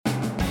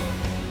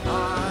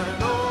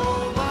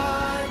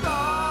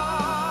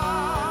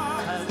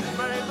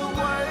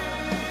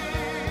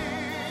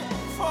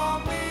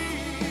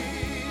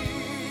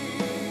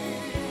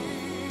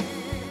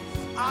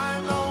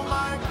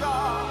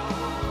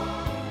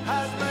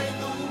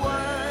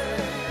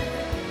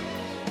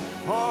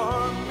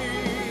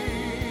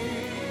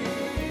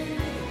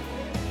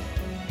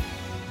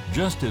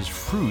Just as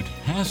fruit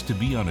has to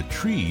be on a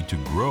tree to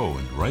grow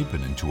and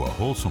ripen into a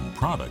wholesome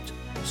product,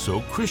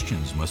 so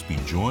Christians must be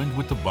joined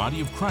with the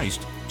body of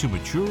Christ to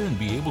mature and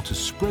be able to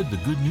spread the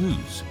good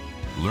news.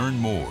 Learn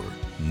more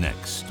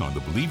next on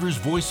the Believer's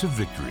Voice of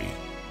Victory.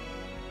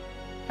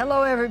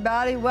 Hello,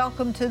 everybody.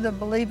 Welcome to the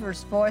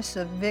Believer's Voice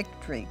of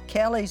Victory.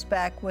 Kelly's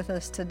back with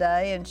us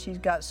today, and she's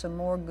got some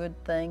more good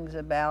things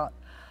about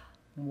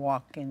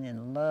walking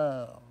in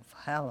love.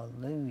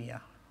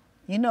 Hallelujah.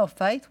 You know,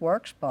 faith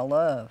works by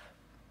love.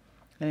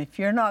 And if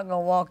you're not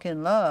going to walk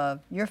in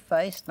love, your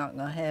faith's not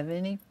going to have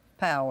any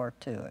power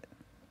to it.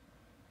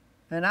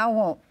 And I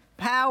want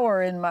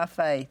power in my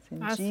faith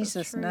in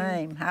Jesus'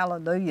 name.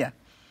 Hallelujah.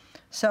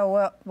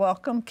 So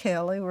welcome,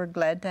 Kelly. We're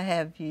glad to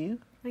have you.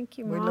 Thank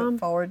you, We Mom. look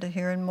forward to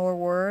hearing more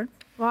word.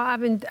 Well,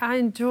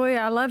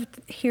 I love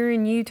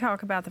hearing you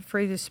talk about the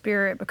fruit of the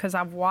Spirit because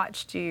I've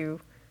watched you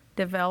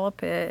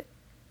develop it.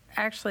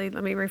 Actually,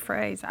 let me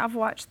rephrase. I've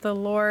watched the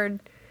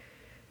Lord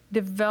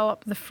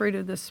develop the fruit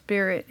of the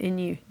Spirit in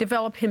you,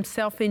 develop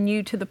Himself in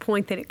you to the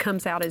point that it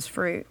comes out as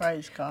fruit.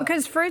 Praise God.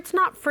 Because fruit's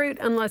not fruit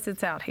unless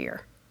it's out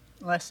here.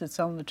 Unless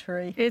it's on the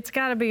tree. It's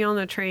got to be on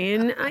the tree.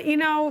 And, you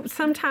know,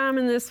 sometime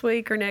in this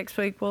week or next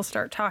week, we'll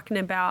start talking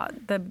about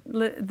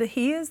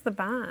He is the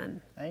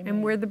vine. Amen.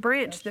 And we're the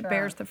branch That's that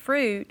bears right. the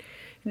fruit.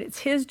 And it's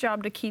His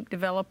job to keep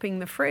developing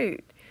the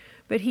fruit.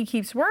 But He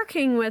keeps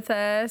working with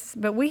us,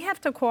 but we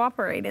have to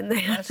cooperate in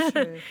that. That's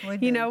true. We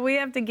do. You know, we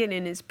have to get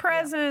in His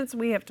presence. Yeah.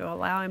 We have to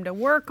allow Him to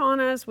work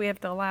on us. We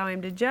have to allow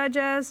Him to judge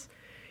us.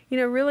 You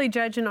know, really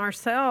judging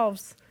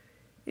ourselves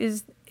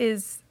is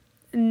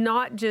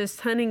not just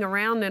hunting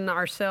around in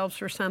ourselves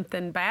for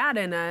something bad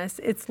in us.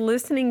 It's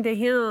listening to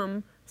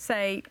Him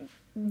say,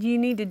 you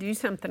need to do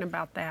something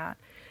about that.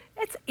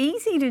 It's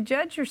easy to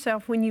judge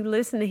yourself when you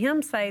listen to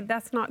Him say,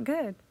 that's not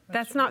good.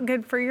 That's not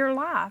good for your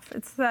life.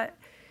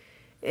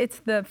 It's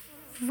the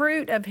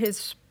fruit of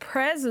His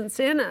presence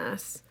in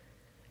us.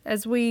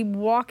 As we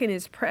walk in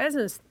His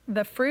presence,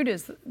 the fruit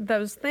is,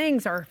 those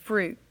things are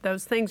fruit.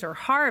 Those things are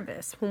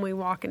harvest when we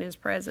walk in His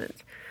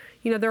presence.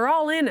 You know, they're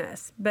all in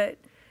us, but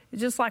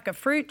just like a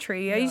fruit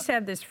tree. Yeah. I used to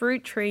have this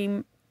fruit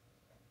tree.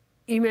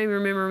 You may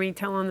remember me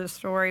telling this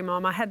story,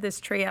 Mom. I had this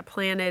tree I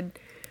planted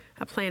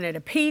a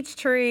peach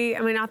tree.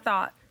 I mean, I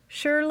thought,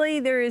 surely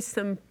there is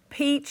some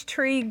peach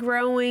tree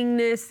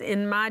growingness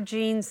in my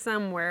genes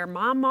somewhere.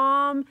 My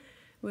mom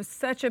was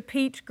such a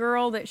peach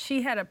girl that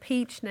she had a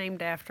peach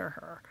named after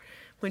her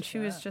when she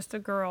was just a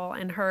girl.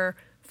 And her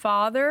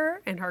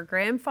father and her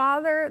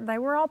grandfather, they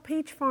were all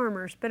peach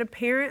farmers. But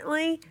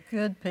apparently,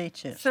 good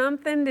peaches.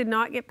 Something did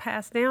not get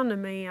passed down to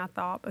me, I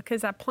thought,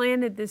 because I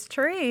planted this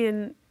tree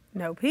and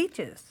no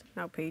peaches,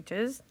 no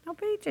peaches, no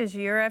peaches,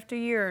 year after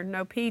year,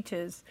 no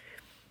peaches.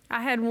 I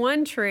had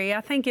one tree,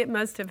 I think it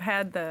must have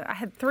had I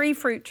had 3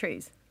 fruit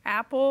trees,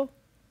 apple,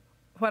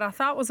 what I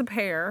thought was a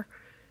pear,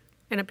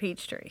 and a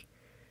peach tree.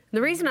 And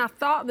the reason I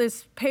thought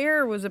this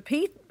pear was a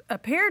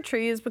pear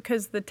tree is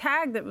because the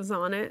tag that was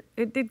on it,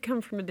 it did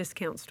come from a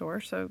discount store,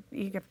 so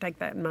you have to take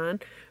that in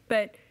mind.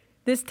 But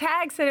this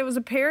tag said it was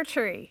a pear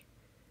tree.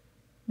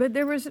 But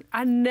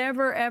I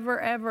never,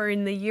 ever, ever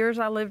in the years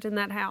I lived in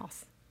that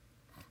house,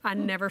 I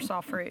never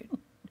saw fruit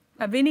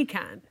of any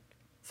kind.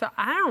 So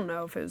I don't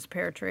know if it was a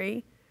pear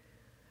tree.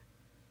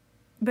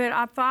 But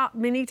I thought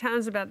many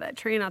times about that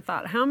tree, and I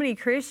thought, how many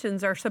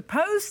Christians are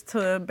supposed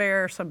to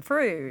bear some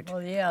fruit?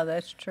 Well, yeah,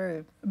 that's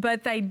true.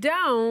 But they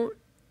don't.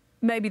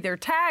 Maybe they're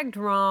tagged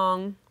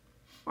wrong,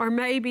 or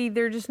maybe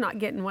they're just not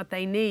getting what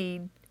they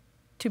need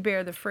to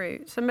bear the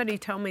fruit. Somebody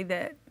told me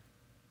that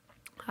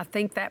I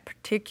think that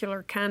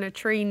particular kind of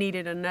tree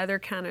needed another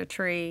kind of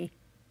tree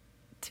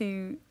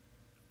to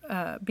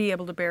be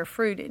able to bear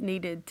fruit. It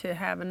needed to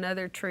have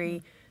another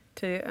tree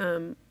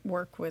to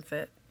work with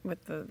it.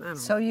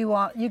 So you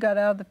got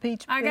out of the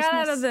peach business? I got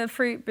out of the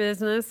fruit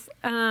business,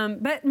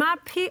 but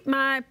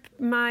my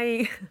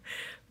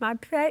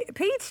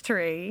peach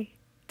tree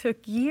took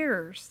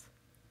years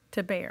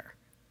to bear.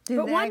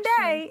 But one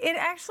day, it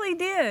actually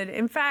did.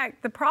 In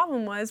fact, the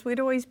problem was we'd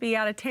always be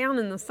out of town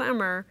in the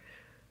summer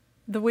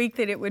the week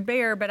that it would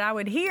bear, but I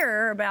would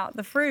hear about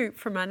the fruit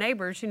from my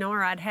neighbors, you know,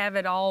 or I'd have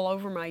it all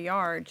over my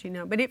yard, you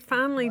know. But it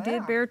finally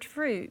did bear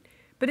fruit.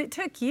 But it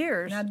took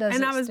years. Now,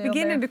 and I was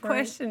beginning to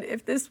question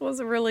if this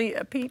was really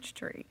a peach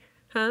tree.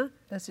 Huh?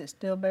 Does it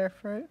still bear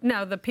fruit?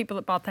 No, the people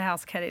that bought the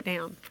house cut it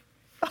down.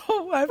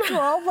 Oh, after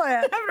all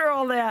that. After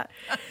all that.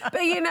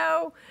 But you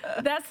know,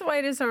 that's the way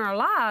it is in our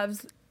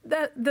lives.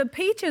 The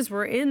peaches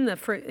were in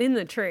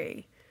the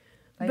tree,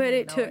 but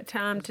it took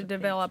time to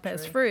develop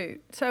as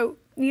fruit. So,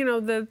 you know,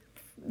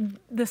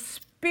 the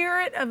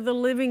Spirit of the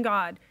living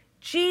God,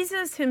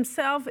 Jesus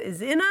Himself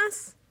is in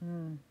us.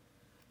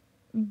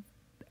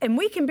 And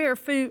we can bear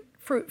fruit.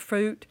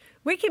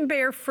 We can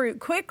bear fruit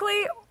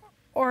quickly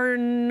or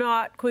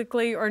not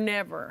quickly or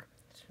never.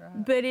 That's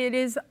right. But it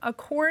is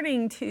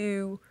according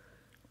to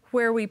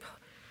where we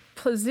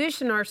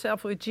position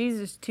ourselves with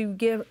Jesus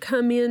to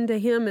come into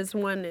Him as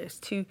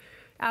oneness.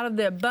 Out of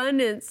the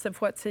abundance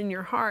of what's in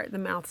your heart, the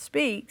mouth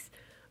speaks.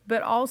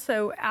 but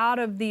also out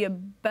of the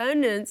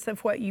abundance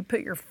of what you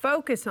put your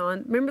focus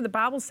on. Remember, the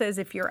Bible says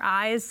if your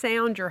eye is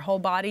sound, your whole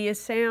body is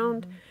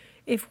sound. Mm-hmm.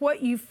 If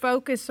what you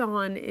focus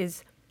on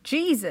is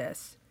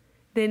Jesus,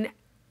 then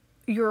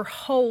your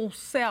whole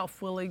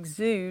self will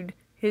exude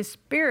His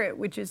Spirit,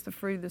 which is the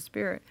fruit of the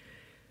Spirit.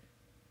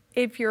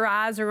 If your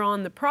eyes are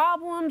on the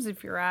problems,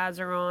 if your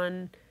eyes are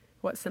on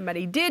what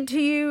somebody did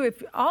to you,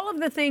 if all of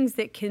the things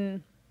that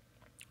can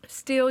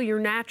steal your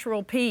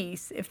natural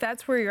peace, if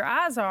that's where your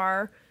eyes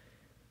are,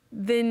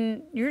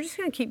 then you're just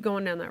going to keep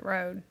going down that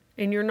road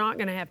and you're not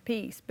going to have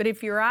peace. But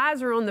if your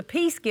eyes are on the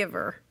peace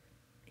giver,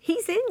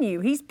 He's in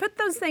you. He's put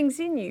those things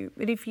in you.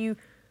 But if you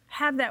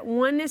have that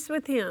oneness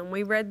with Him,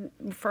 we read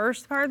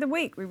first part of the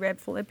week, we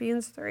read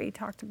Philippians 3,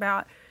 talked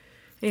about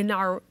in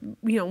our,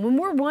 when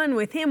we're one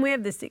with Him, we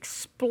have this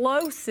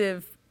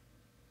explosive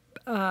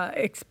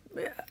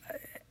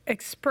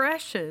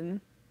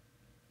expression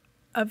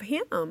of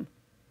Him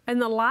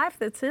and the life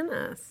that's in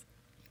us.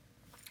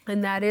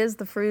 And that is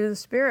the fruit of the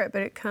Spirit,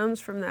 but it comes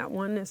from that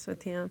oneness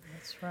with Him.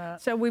 That's right.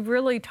 So we've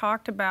really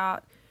talked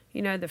about,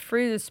 the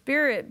fruit of the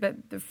Spirit,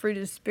 but the fruit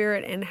of the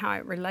Spirit and how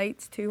it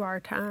relates to our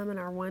time and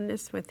our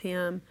oneness with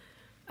Him.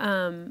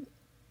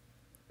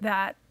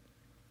 That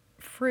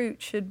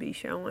fruit should be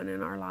showing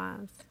in our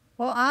lives.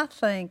 Well, I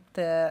think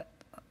that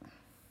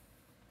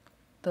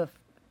the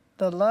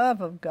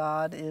love of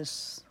God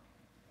is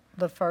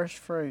the first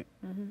fruit.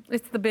 Mm-hmm.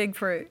 It's the big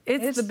fruit.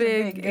 It's the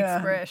big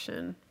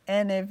expression.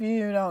 And if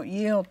you don't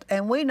yield,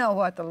 and we know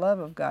what the love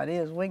of God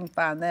is, we can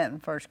find that in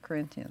 1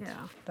 Corinthians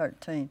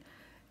 13.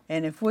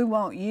 And if we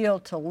won't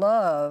yield to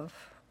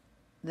love,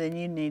 then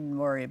you needn't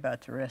worry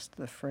about the rest of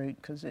the fruit,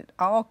 because it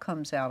all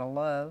comes out of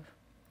love.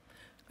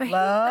 But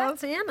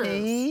love, that's in us.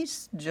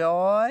 Peace,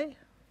 joy,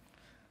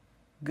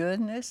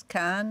 goodness,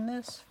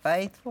 kindness,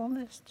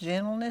 faithfulness,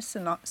 gentleness,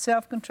 and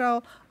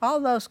self-control.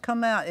 All those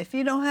come out. If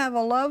you don't have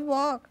a love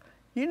walk,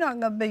 you're not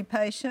going to be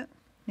patient.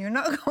 You're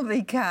not going to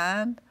be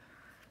kind.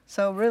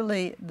 So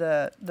really,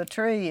 the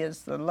tree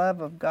is the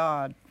love of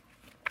God.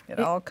 It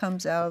all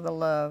comes out of the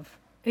love.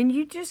 And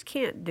you just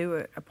can't do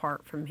it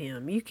apart from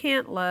Him. You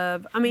can't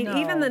love. I mean,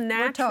 even the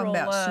natural we're talking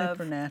about love.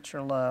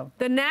 Supernatural love.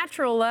 The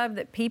natural love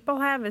that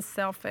people have is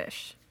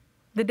selfish.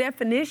 The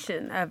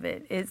definition of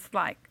it is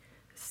like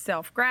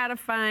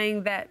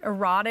self-gratifying, that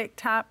erotic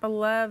type of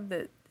love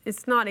that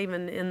it's not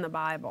even in the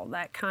Bible.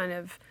 That kind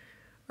of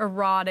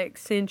erotic,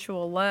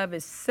 sensual love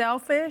is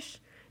selfish.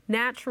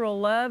 Natural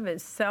love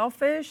is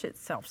selfish.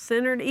 It's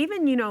self-centered.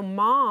 Even,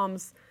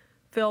 moms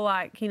feel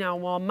like,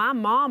 well, my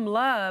mom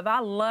I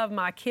love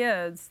my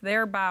kids,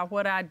 thereby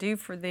what I do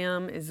for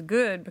them is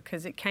good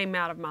because it came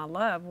out of my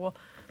love. Well,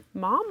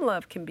 mom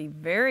love can be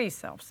very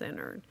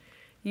self-centered.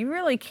 You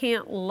really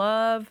can't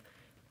love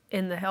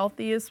in the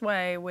healthiest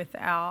way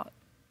without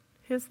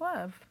His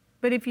love.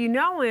 But if you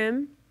know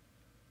Him,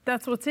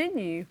 that's what's in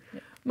you.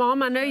 Yeah.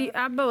 Mom,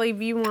 I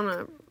believe you want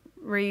to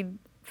read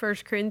 1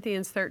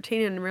 Corinthians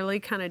 13 and really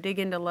kind of dig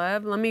into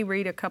love. Let me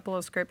read a couple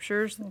of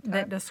scriptures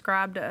that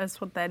describe to us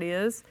what that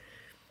is.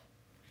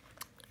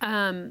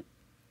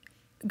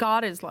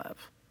 God is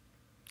love.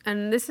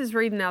 And this is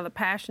reading out of the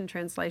Passion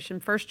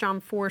Translation. 1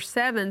 John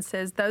 4:7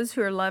 says, those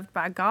who are loved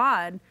by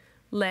God,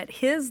 let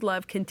His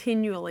love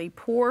continually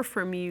pour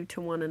from you to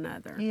one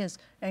another. He is.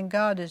 And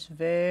God is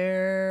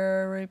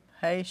very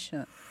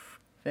patient.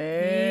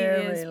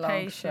 Very He is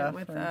patient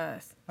with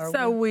us.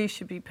 So we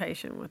should be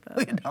patient with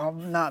others. We'd all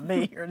not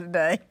be here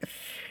today.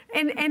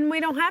 And we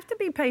don't have to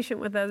be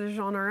patient with others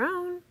on our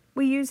own.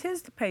 We use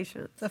His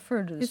patience. The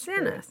fruit of the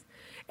Spirit. It's in us.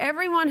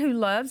 Everyone who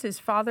loves is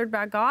fathered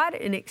by God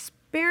and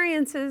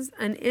experiences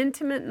an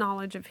intimate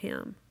knowledge of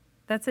Him.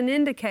 That's an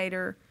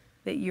indicator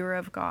that you're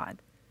of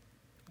God.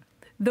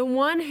 The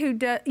one who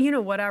does,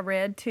 what I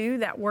read too,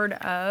 that word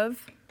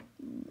of,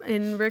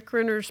 in Rick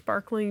Renner's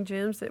Sparkling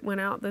Gems that went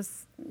out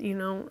this,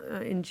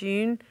 in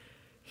June,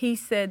 he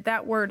said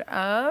that word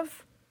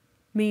of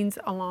means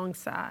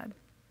alongside.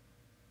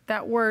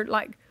 That word,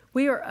 like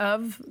we are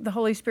of the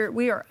Holy Spirit,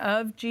 we are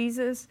of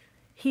Jesus.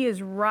 He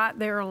is right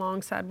there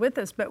alongside with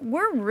us, but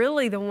we're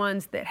really the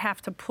ones that have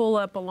to pull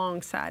up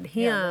alongside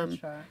Him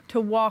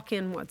to walk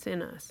in what's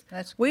in us.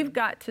 We've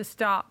got to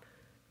stop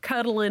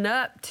cuddling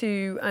up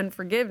to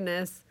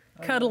unforgiveness,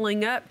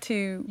 cuddling up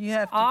to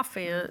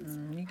offense,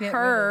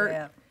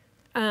 hurt,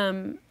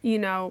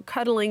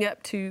 cuddling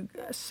up to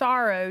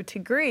sorrow, to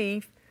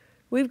grief.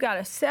 We've got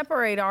to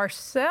separate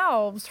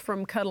ourselves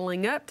from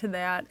cuddling up to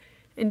that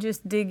and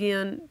just dig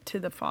in to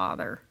the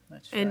Father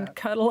and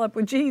cuddle up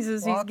with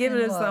Jesus. He's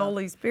given us the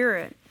Holy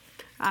Spirit.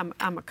 I'm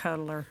a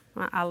cuddler.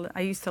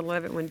 I used to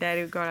love it when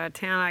Daddy would go out of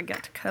town. I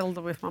got to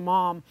cuddle with my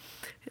mom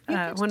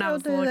when I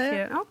was a little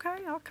kid. Okay,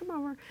 I'll come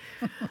over.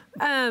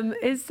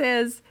 It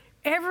says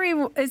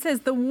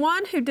the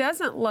one who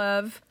doesn't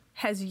love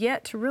has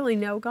yet to really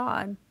know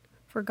God,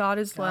 for God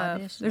is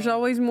love. There's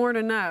always more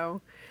to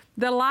know.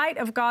 The light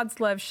of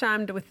God's love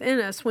shined within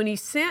us when He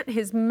sent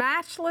His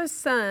matchless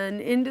Son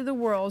into the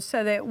world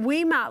so that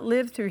we might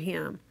live through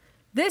Him.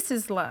 This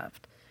is love.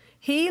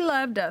 He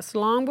loved us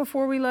long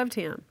before we loved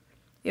Him.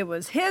 It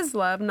was his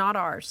love, not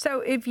ours.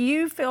 So if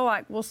you feel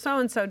like, well,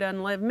 so-and-so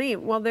doesn't love me,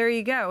 well, there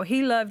you go.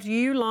 He loved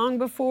you long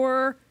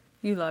before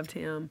you loved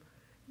him.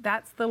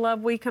 That's the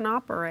love we can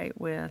operate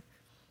with.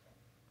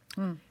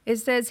 It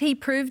says he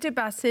proved it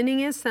by sending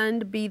his son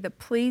to be the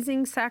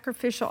pleasing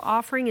sacrificial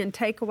offering and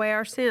take away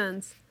our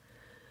sins.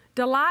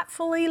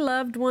 Delightfully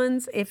loved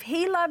ones, if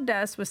he loved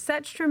us with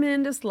such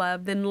tremendous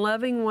love, then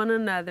loving one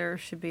another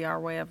should be our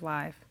way of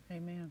life.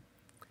 Amen.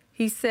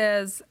 He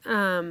says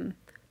in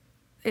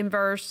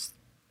verse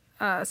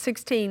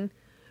 16,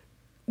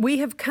 we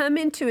have come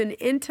into an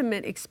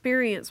intimate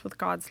experience with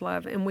God's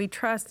love, and we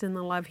trust in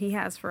the love he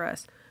has for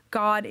us.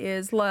 God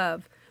is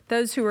love.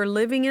 Those who are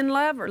living in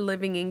love are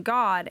living in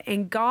God,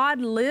 and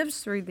God lives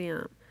through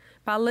them.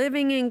 By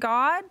living in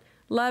God,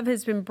 love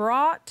has been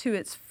brought to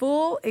its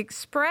full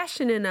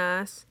expression in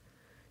us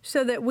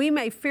so that we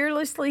may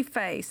fearlessly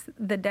face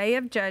the day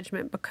of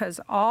judgment, because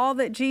all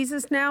that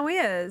Jesus now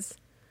is,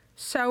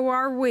 so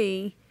are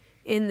we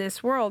in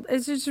this world.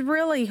 It's just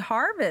really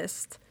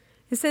harvest.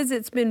 It says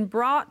it's been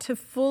brought to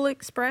full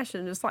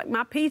expression. Just like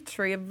my peach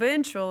tree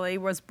eventually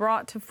was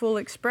brought to full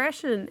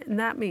expression, and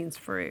that means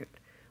fruit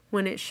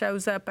when it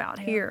shows up out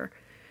here.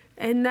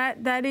 And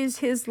that is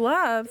his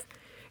love.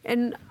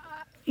 And,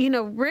 you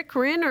know, Rick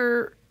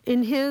Renner,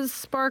 in his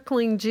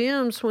Sparkling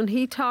Gems, when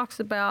he talks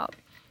about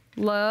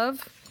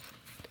love,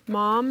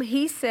 Mom,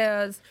 he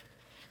says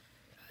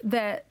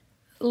that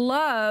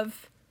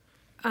love,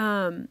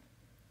 that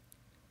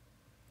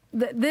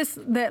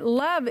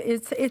love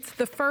it's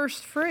the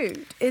first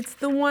fruit. It's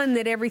the one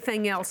that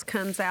everything else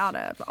comes out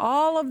of.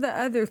 All of the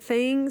other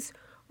things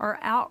are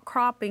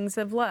outcroppings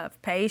of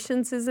love.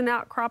 Patience is an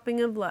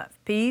outcropping of love.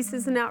 Peace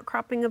is an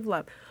outcropping of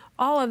love.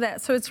 All of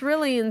that. So it's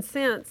really, in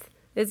sense,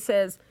 it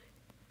says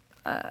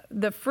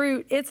the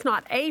fruit, it's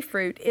not a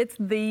fruit, it's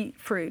the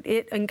fruit.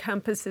 It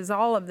encompasses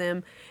all of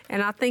them.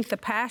 And I think the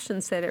Passion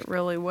said it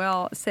really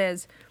well. It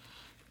says,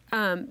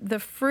 the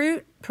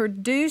fruit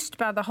produced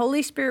by the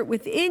Holy Spirit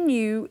within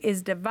you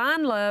is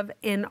divine love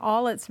in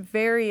all its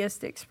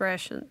various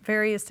expressions.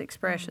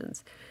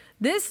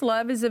 This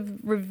love is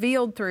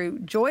revealed through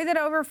joy that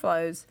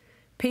overflows,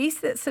 peace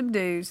that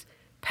subdues,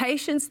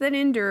 patience that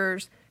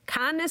endures,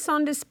 kindness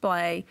on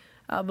display,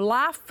 a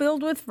life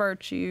filled with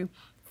virtue,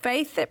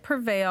 faith that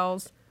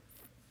prevails,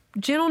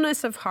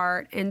 gentleness of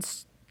heart, and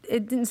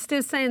instead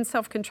of saying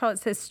self-control, it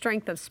says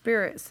strength of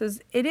spirit. It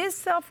says it is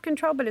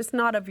self-control, but it's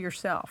not of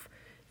yourself.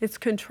 It's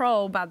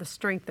controlled by the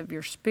strength of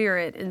your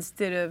spirit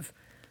instead of,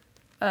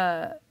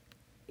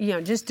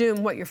 just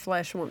doing what your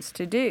flesh wants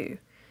to do.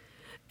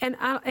 And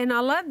I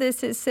love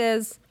this. It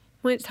says,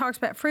 when it talks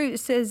about fruit, it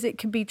says it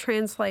could be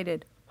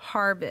translated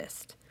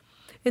harvest.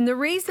 And the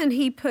reason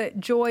he put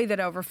joy that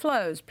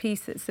overflows,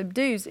 peace that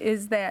subdues,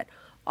 is that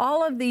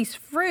all of these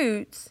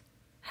fruits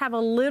have a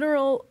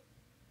literal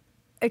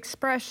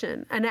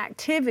expression, an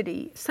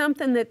activity,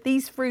 something that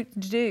these fruits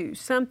do,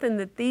 something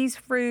that these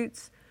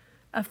fruits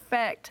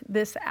affect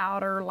this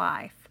outer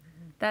life.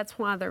 That's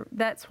why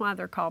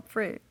they're called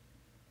fruit.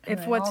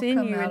 If what's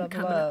in you and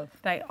coming out,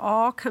 they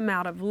all come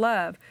out of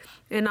love.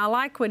 And I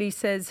like what he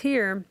says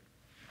here.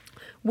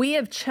 We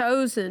have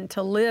chosen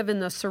to live in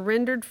the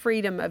surrendered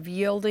freedom of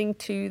yielding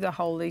to the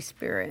Holy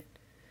Spirit.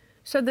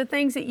 So the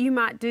things that you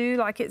might do,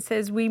 like it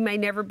says, we may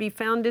never be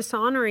found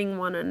dishonoring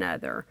one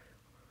another,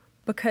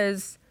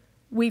 because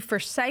we've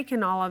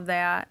forsaken all of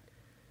that.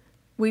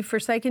 We've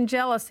forsaken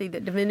jealousy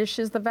that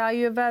diminishes the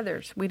value of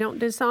others. We don't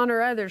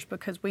dishonor others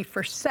because we've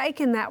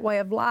forsaken that way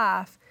of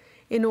life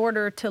in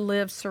order to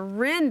live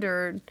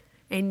surrendered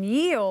and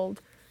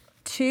yield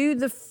to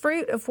the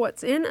fruit of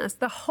what's in us.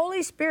 The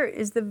Holy Spirit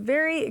is the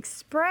very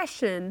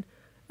expression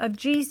of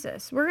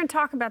Jesus. We're going to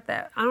talk about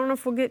that. I don't know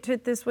if we'll get to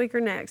it this week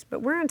or next,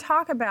 but we're going to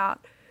talk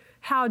about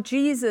how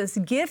Jesus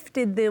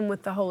gifted them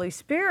with the Holy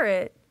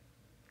Spirit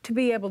to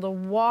be able to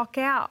walk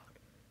out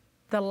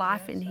the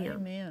life in Him.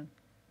 Amen.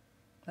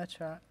 That's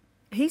right.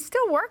 He's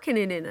still working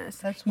it in us.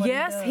 That's what He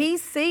does.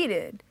 He's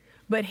seated,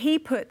 but He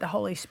put the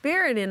Holy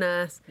Spirit in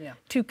us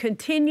to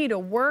continue to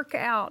work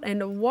out and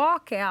to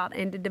walk out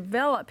and to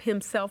develop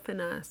Himself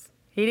in us.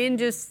 He didn't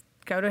just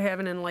go to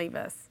heaven and leave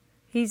us.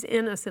 He's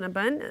in us in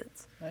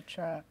abundance. That's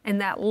right.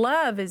 And that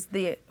love is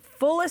the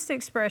fullest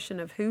expression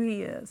of who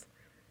He is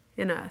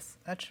in us.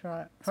 That's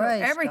right. So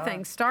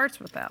everything starts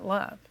with that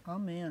love.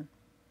 Amen.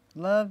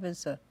 Love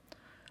is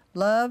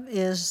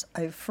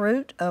a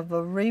fruit of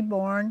a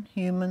reborn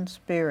human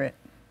spirit.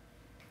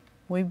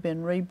 We've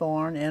been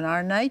reborn, and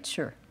our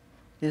nature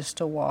is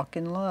to walk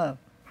in love.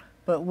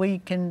 But we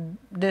can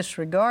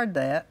disregard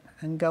that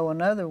and go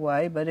another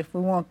way. But if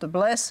we want the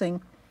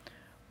blessing,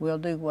 we'll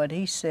do what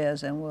He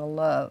says and we'll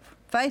love.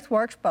 Faith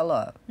works by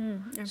love.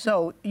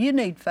 So you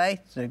need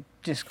faith to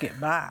just get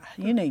by.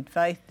 You need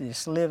faith to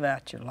just live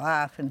out your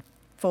life and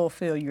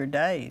fulfill your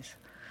days.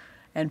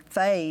 And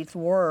faith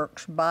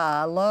works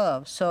by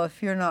love. So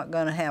if you're not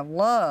going to have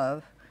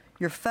love,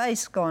 your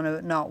faith's going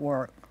to not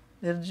work.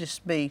 It'll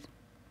just be,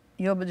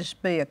 you'll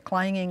just be a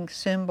clanging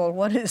cymbal.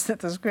 What is it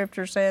the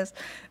scripture says?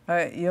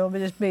 You'll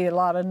just be a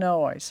lot of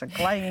noise, a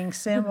clanging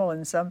cymbal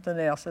and something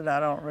else that I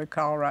don't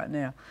recall right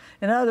now.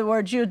 In other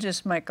words, you'll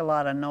just make a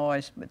lot of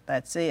noise, but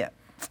that's it.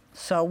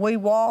 So we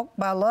walk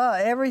by love.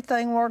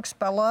 Everything works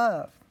by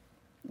love.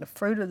 The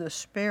fruit of the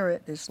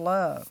Spirit is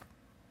love.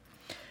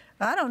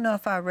 I don't know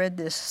if I read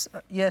this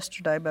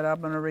yesterday, but I'm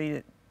going to read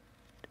it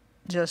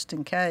just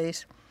in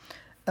case.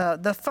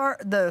 The fruit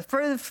of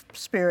the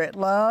Spirit,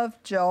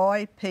 love,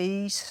 joy,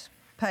 peace,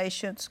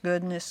 patience,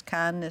 goodness,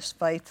 kindness,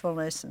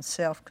 faithfulness, and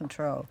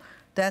self-control.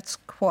 That's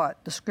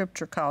what the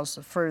Scripture calls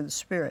the fruit of the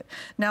Spirit.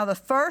 Now, the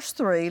first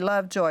three,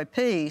 love, joy,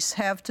 peace,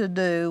 have to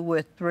do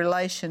with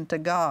relation to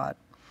God.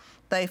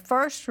 They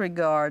first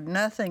regard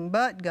nothing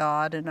but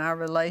God and our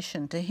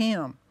relation to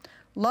Him.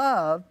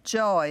 Love,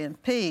 joy,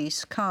 and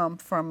peace come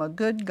from a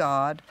good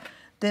God,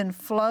 then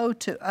flow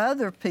to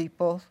other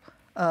people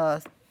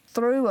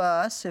through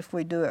us, if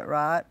we do it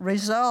right,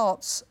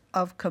 results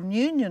of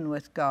communion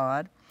with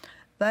God.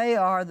 They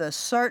are the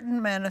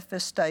certain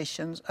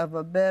manifestations of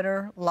a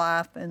better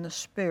life in the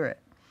Spirit.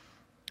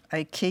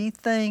 A key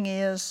thing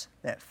is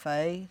that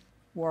faith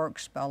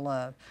works by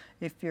love.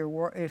 If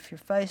your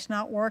faith's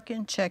not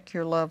working, check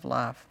your love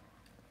life.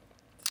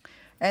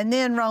 And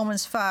then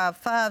Romans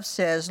 5:5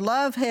 says,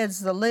 love heads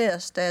the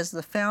list as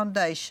the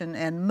foundation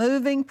and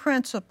moving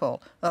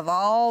principle of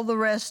all the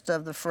rest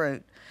of the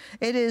fruit.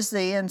 It is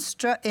the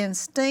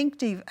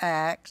instinctive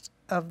act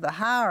of the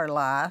higher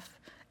life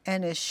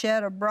and is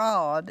shed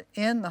abroad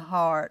in the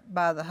heart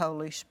by the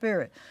Holy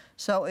Spirit.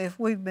 So if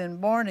we've been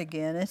born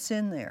again, it's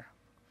in there.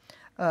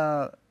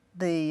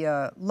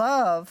 The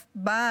love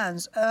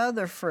binds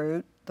other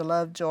fruit, the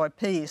love, joy,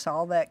 peace,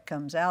 all that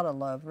comes out of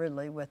love,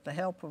 really, with the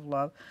help of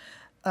love.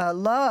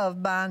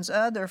 Love binds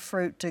other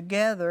fruit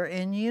together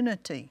in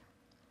unity.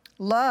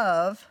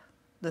 Love,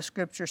 the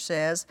Scripture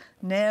says,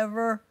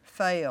 never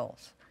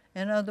fails.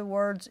 In other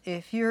words,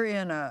 if you're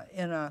in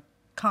a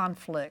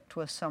conflict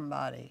with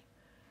somebody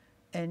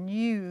and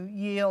you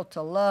yield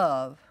to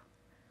love,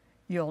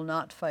 you'll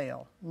not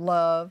fail.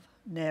 Love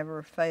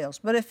never fails.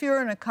 But if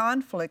you're in a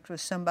conflict with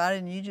somebody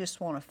and you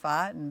just want to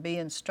fight and be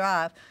in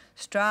strife,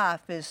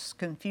 strife is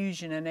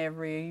confusion and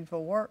every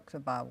evil work, the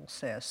Bible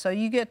says. So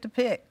you get to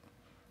pick.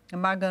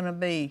 Am I going to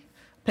be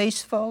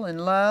peaceful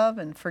and love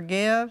and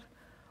forgive,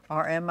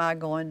 or am I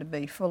going to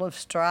be full of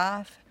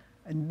strife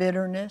and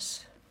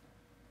bitterness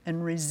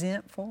and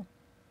resentful?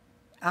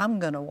 I'm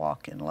going to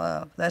walk in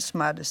love. That's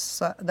my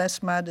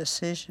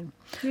decision.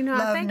 You know,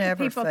 love I think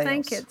never people fails.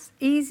 think it's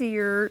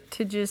easier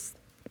to just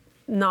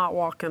not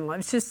walk in love.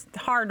 It's just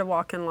hard to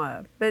walk in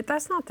love, but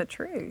that's not the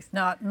truth.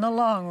 Not in the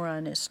long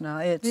run, it's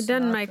not. It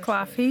doesn't make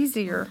life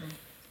easier. Mm-hmm.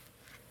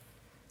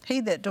 He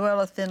that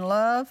dwelleth in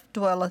love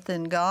dwelleth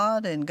in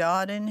God, and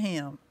God in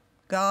him.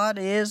 God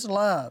is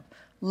love.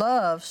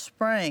 Love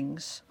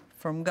springs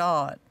from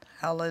God.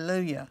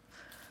 Hallelujah.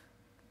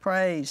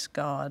 Praise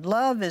God.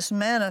 Love is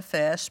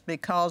manifest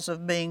because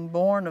of being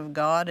born of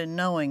God and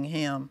knowing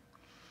Him.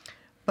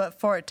 But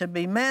for it to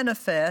be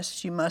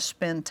manifest, you must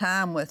spend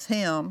time with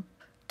Him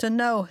to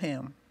know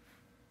Him.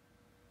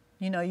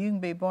 You know, you can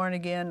be born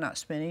again, not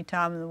spend any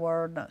time in the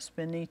Word, not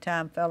spend any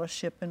time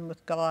fellowshipping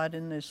with God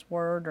in His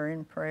Word or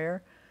in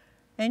prayer,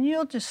 and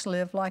you'll just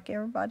live like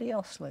everybody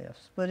else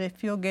lives. But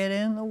if you'll get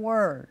in the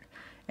Word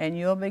and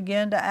you'll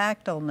begin to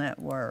act on that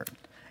Word,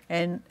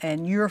 and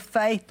your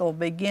faith will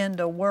begin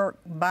to work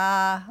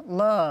by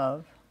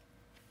love,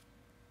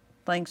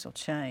 things will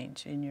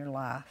change in your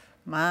life.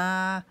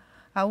 I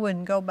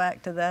wouldn't go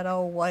back to that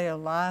old way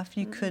of life.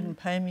 You couldn't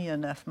pay me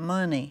enough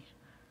money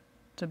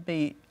to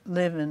be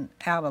living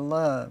out of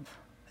love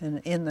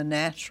in the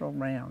natural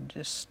realm,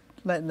 just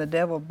letting the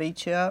devil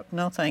beat you up.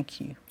 No, thank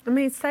you. I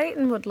mean,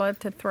 Satan would love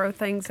to throw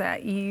things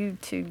at you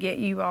to get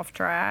you off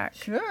track.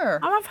 Sure.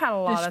 I've had a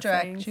lot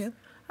of things. You.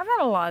 I've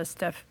had a lot of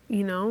stuff,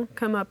 you know,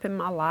 come up in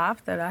my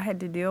life that I had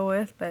to deal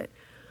with, but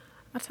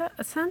I tell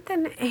you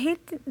something,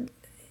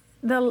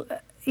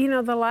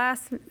 the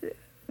last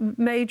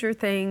major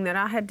thing that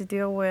I had to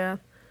deal with,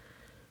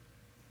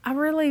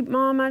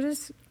 Mom, I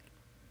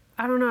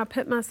don't know, I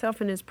put myself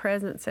in His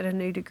presence at a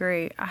new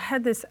degree. I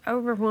had this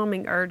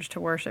overwhelming urge to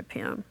worship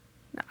Him.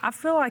 I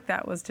feel like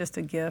that was just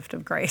a gift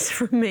of grace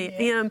from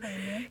Him,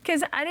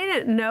 because I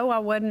didn't know I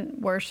wasn't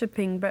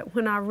worshiping, but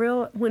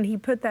when He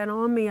put that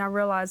on me, I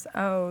realized,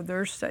 oh,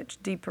 there's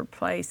such deeper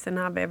place than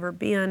I've ever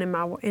been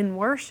in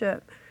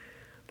worship.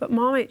 But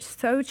Mom, it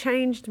so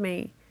changed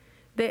me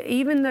that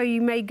even though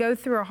you may go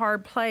through a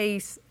hard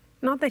place,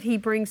 not that He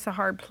brings the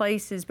hard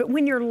places, but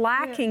when you're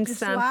lacking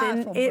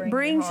something, it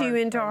brings you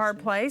into a hard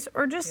place,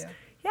 or just,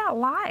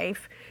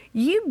 life.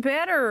 You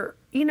better,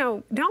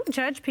 don't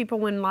judge people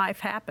when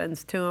life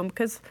happens to them,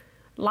 because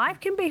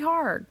life can be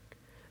hard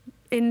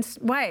in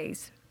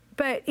ways.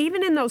 But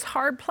even in those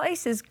hard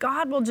places,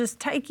 God will just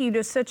take you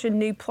to such a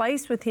new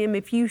place with Him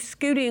if you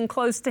scoot in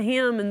close to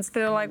Him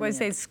instead of, like what I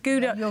say,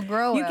 scoot up. You'll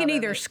grow. You can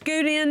either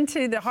scoot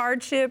into the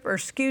hardship or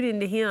scoot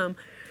into Him.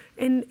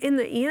 And in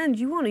the end,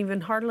 you won't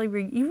even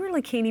you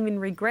really can't even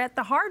regret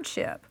the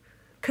hardship,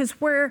 because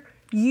where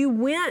you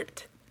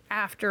went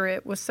after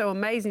it was so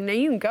amazing. Now,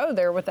 you can go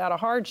there without a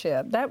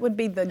hardship. That would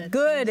be the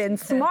good and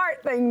easy.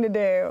 smart thing to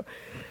do.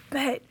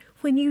 But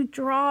when you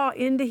draw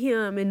into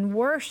Him and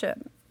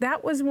worship,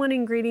 that was one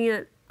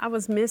ingredient I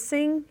was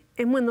missing.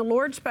 And when the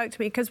Lord spoke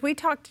to me, because we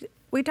talked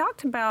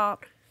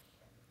about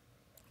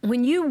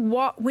when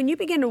you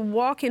begin to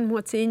walk in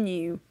what's in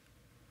you,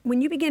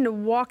 when you begin to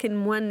walk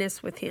in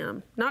oneness with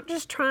Him, not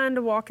just trying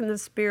to walk in the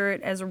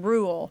Spirit as a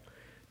rule,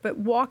 but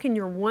walk in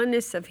your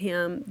oneness of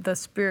Him, the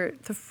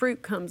Spirit, the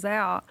fruit comes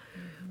out.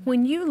 Mm-hmm.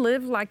 When you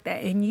live like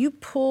that and you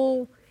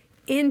pull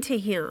into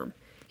Him,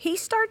 He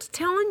starts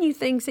telling you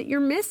things that you're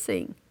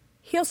missing.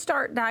 He'll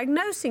start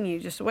diagnosing you,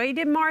 just the way He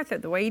did Martha,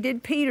 the way He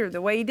did Peter,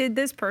 the way He did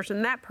this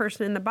person, that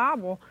person in the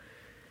Bible.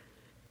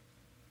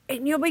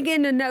 And you'll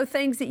begin to know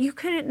things that you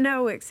couldn't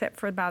know except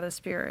for by the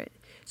Spirit.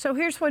 So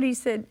here's what He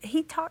said.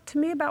 He talked to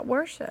me about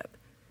worship.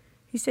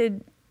 He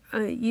said,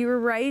 you were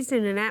raised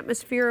in an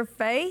atmosphere of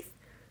faith,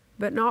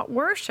 but not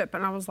worship.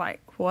 And I was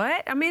like,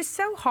 what? I mean, it's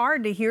so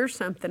hard to hear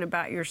something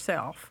about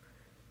yourself,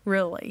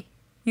 really.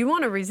 You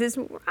want to resist,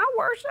 I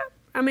worship.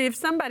 I mean, if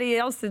somebody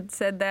else had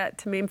said that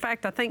to me, in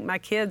fact, I think my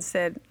kids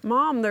said,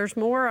 Mom, there's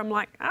more. I'm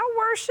like, I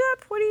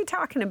worship? What are you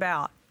talking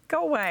about?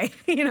 Go away.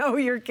 You know,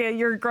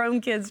 your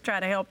grown kids try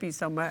to help you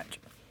so much.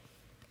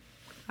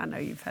 I know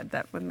you've had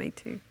that with me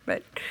too.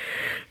 But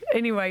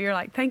anyway, you're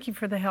like, thank you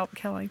for the help,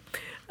 Kelly.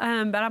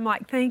 But I'm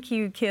like, thank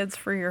you, kids,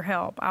 for your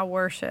help. I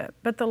worship.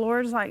 But the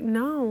Lord's like,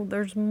 no,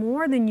 there's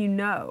more than you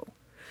know.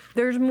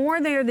 There's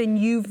more there than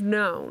you've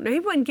known. He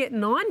wasn't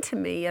getting on to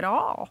me at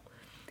all.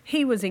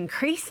 He was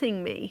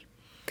increasing me.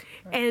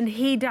 And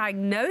He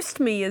diagnosed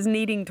me as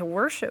needing to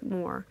worship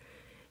more.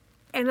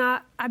 And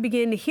I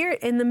began to hear it.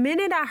 And the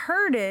minute I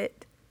heard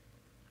it,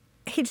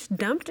 He just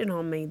dumped it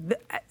on me.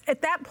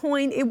 At that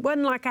point, it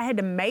wasn't like I had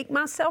to make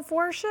myself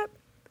worship.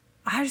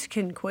 I just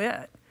couldn't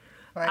quit.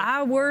 Right.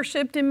 I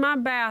worshiped in my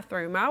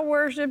bathroom. I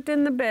worshiped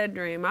in the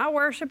bedroom. I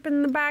worshiped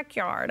in the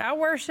backyard. I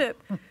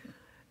worshiped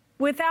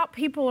without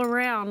people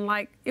around.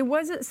 Like, it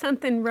wasn't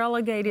something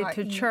relegated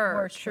to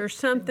church or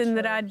something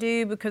that I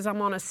do because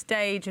I'm on a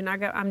stage and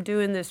I'm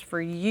doing this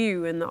for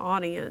you in the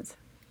audience.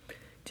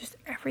 Just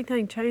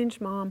everything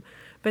changed, Mom.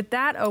 But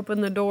that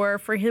opened the door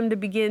for Him to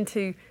begin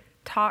to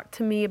talk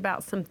to me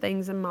about some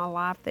things in my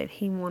life that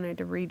He wanted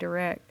to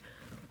redirect.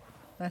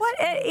 What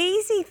an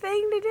easy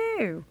thing to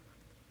do.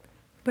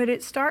 But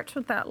it starts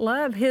with that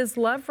love. His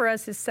love for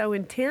us is so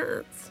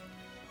intense.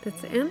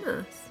 It's in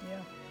us. Yeah.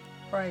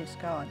 Praise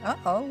God.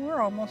 Uh-oh, we're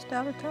almost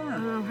out of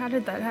time. Oh, how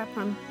did that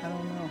happen? I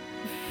don't know.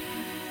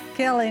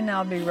 Kelly and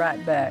I'll be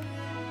right back.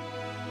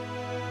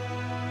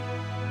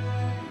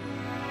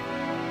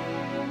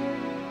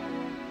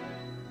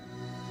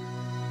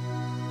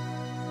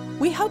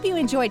 We hope you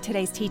enjoyed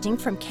today's teaching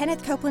from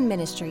Kenneth Copeland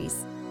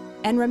Ministries.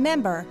 And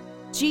remember,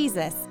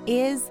 Jesus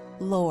is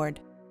Lord.